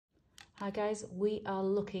Hi guys, we are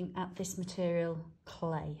looking at this material,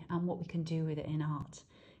 clay, and what we can do with it in art.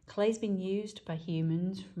 Clay's been used by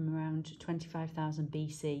humans from around 25,000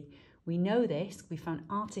 BC. We know this, we found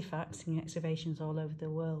artifacts in excavations all over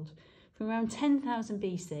the world. From around 10,000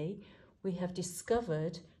 BC, we have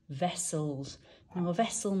discovered vessels. Now a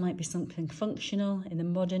vessel might be something functional. In the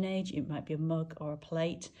modern age, it might be a mug or a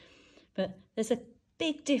plate. But there's a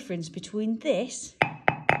big difference between this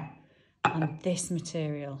and this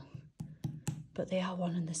material. But they are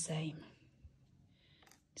one and the same.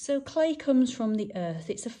 So clay comes from the earth.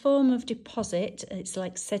 It's a form of deposit. It's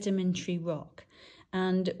like sedimentary rock.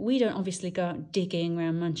 And we don't obviously go out digging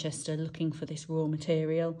around Manchester looking for this raw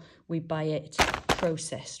material. We buy it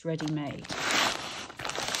processed, ready-made.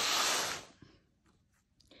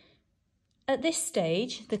 At this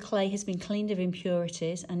stage, the clay has been cleaned of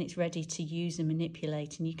impurities and it's ready to use and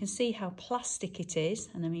manipulate. And you can see how plastic it is,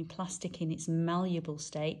 and I mean plastic in its malleable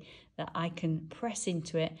state, that I can press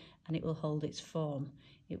into it and it will hold its form.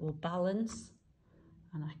 It will balance,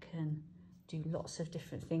 and I can do lots of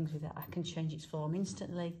different things with it. I can change its form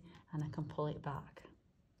instantly and I can pull it back.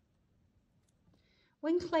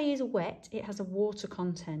 When clay is wet, it has a water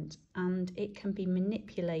content and it can be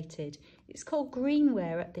manipulated. It's called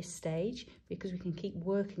greenware at this stage because we can keep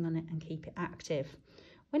working on it and keep it active.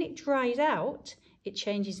 When it dries out, it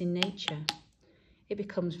changes in nature. It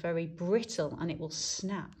becomes very brittle and it will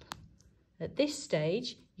snap. At this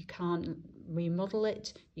stage, you can't remodel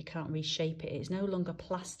it, you can't reshape it. It's no longer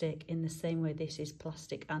plastic in the same way this is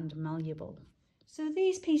plastic and malleable. So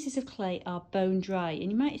these pieces of clay are bone dry,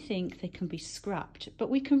 and you might think they can be scrapped, but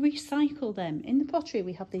we can recycle them. In the pottery,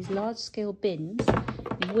 we have these large scale bins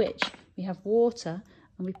in which we have water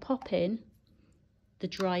and we pop in the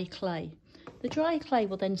dry clay. The dry clay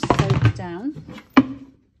will then soak down.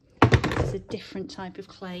 There's a different type of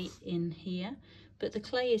clay in here, but the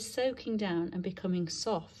clay is soaking down and becoming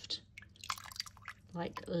soft,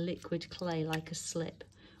 like liquid clay, like a slip.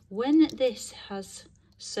 When this has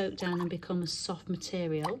soaked down and become a soft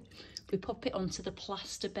material, we pop it onto the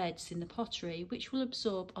plaster beds in the pottery, which will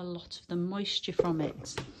absorb a lot of the moisture from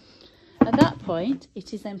it. At that point,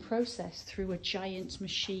 it is then processed through a giant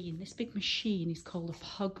machine. This big machine is called a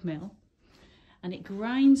pug mill, and it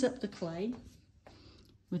grinds up the clay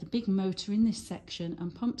with a big motor in this section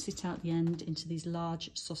and pumps it out the end into these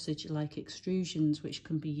large sausage-like extrusions, which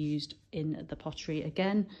can be used in the pottery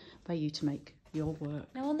again by you to make your work.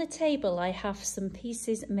 Now on the table I have some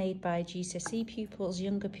pieces made by GCSE pupils,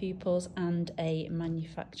 younger pupils, and a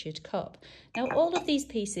manufactured cup. Now all of these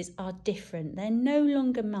pieces are different. They're no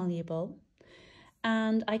longer malleable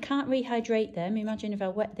and I can't rehydrate them. Imagine if I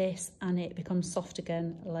wet this and it becomes soft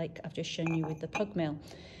again, like I've just shown you with the pug mill.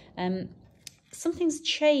 Something's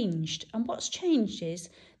changed, and what's changed is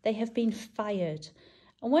they have been fired.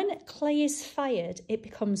 And when clay is fired, it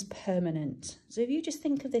becomes permanent. So if you just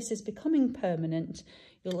think of this as becoming permanent,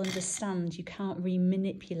 you'll understand you can't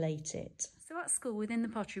remanipulate it. So at school, within the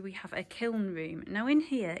pottery, we have a kiln room. Now in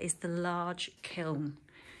here is the large kiln.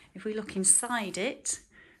 If we look inside it,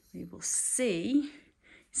 we will see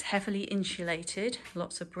it's heavily insulated,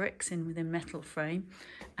 lots of bricks in with a metal frame,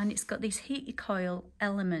 and it's got these heat coil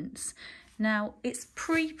elements. Now it's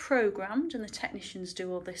pre-programmed, and the technicians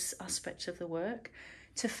do all this aspect of the work,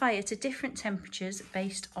 to fire to different temperatures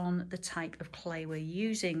based on the type of clay we're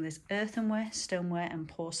using. There's earthenware, stoneware and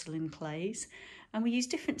porcelain clays, and we use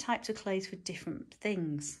different types of clays for different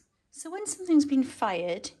things. So when something's been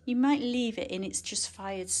fired, you might leave it in its just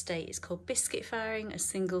fired state. It's called biscuit firing, a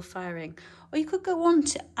single firing, or you could go on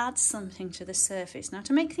to add something to the surface. Now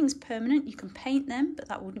to make things permanent, you can paint them, but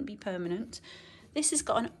that wouldn't be permanent. This has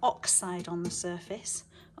got an oxide on the surface.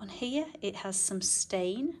 On here, it has some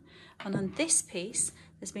stain. And on this piece,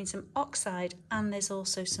 there's been some oxide and there's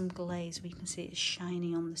also some glaze. We can see it's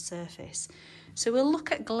shiny on the surface. So we'll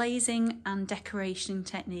look at glazing and decoration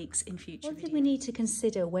techniques in future videos. One thing we need to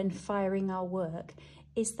consider when firing our work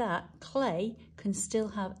is that clay can still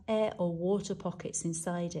have air or water pockets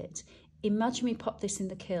inside it. Imagine we pop this in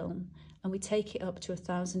the kiln and we take it up to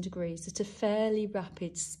 1,000 degrees at a fairly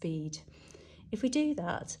rapid speed. If we do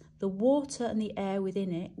that, the water and the air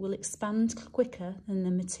within it will expand quicker than the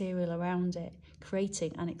material around it,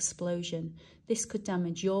 creating an explosion. This could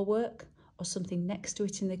damage your work or something next to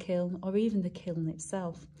it in the kiln, or even the kiln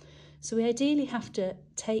itself. So we ideally have to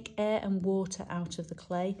take air and water out of the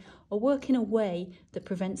clay or work in a way that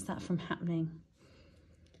prevents that from happening.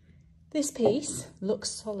 This piece looks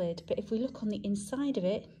solid, but if we look on the inside of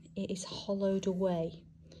it, it is hollowed away.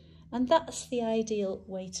 And that's the ideal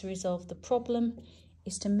way to resolve the problem,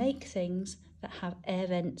 is to make things that have air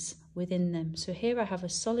vents within them. So here I have a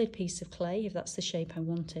solid piece of clay, if that's the shape I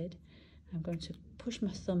wanted, I'm going to push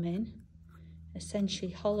my thumb in,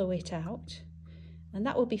 essentially hollow it out, and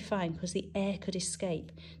that will be fine because the air could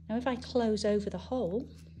escape. Now if I close over the hole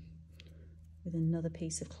with another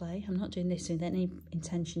piece of clay, I'm not doing this with any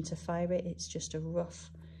intention to fire it, it's just a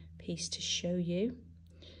rough piece to show you.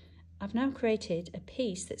 I've now created a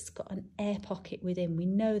piece that's got an air pocket within. We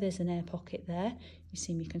know there's an air pocket there. You've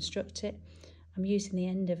seen me construct it. I'm using the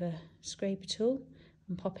end of a scraper tool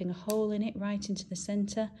and popping a hole in it right into the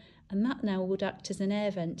centre, and that now would act as an air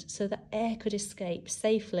vent so that air could escape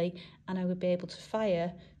safely and I would be able to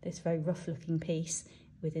fire this very rough looking piece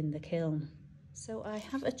within the kiln. So I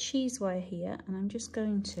have a cheese wire here and I'm just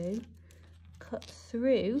going to cut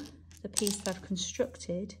through the piece that I've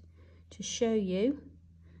constructed to show you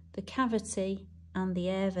the cavity and the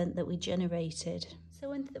air vent that we generated. So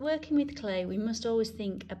when working with clay, we must always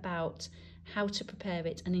think about how to prepare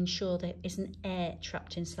it and ensure there isn't air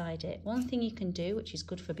trapped inside it. One thing you can do, which is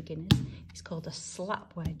good for beginners, is called a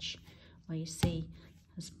slap wedge, where you see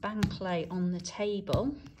there's bang clay on the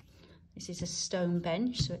table. This is a stone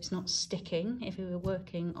bench, so it's not sticking. If we were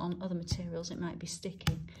working on other materials, it might be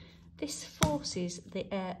sticking. This forces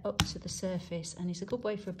the air up to the surface and is a good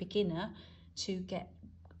way for a beginner to get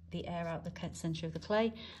the air out the centre of the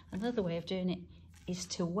clay. Another way of doing it is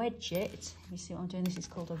to wedge it. You see what I'm doing? This is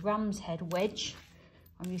called a ram's head wedge.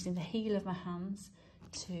 I'm using the heel of my hands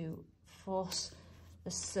to force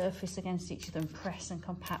the surface against each other and press and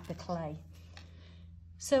compact the clay.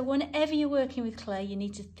 So whenever you're working with clay, you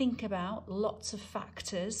need to think about lots of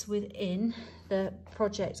factors within the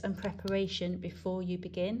project and preparation before you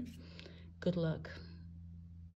begin. Good luck.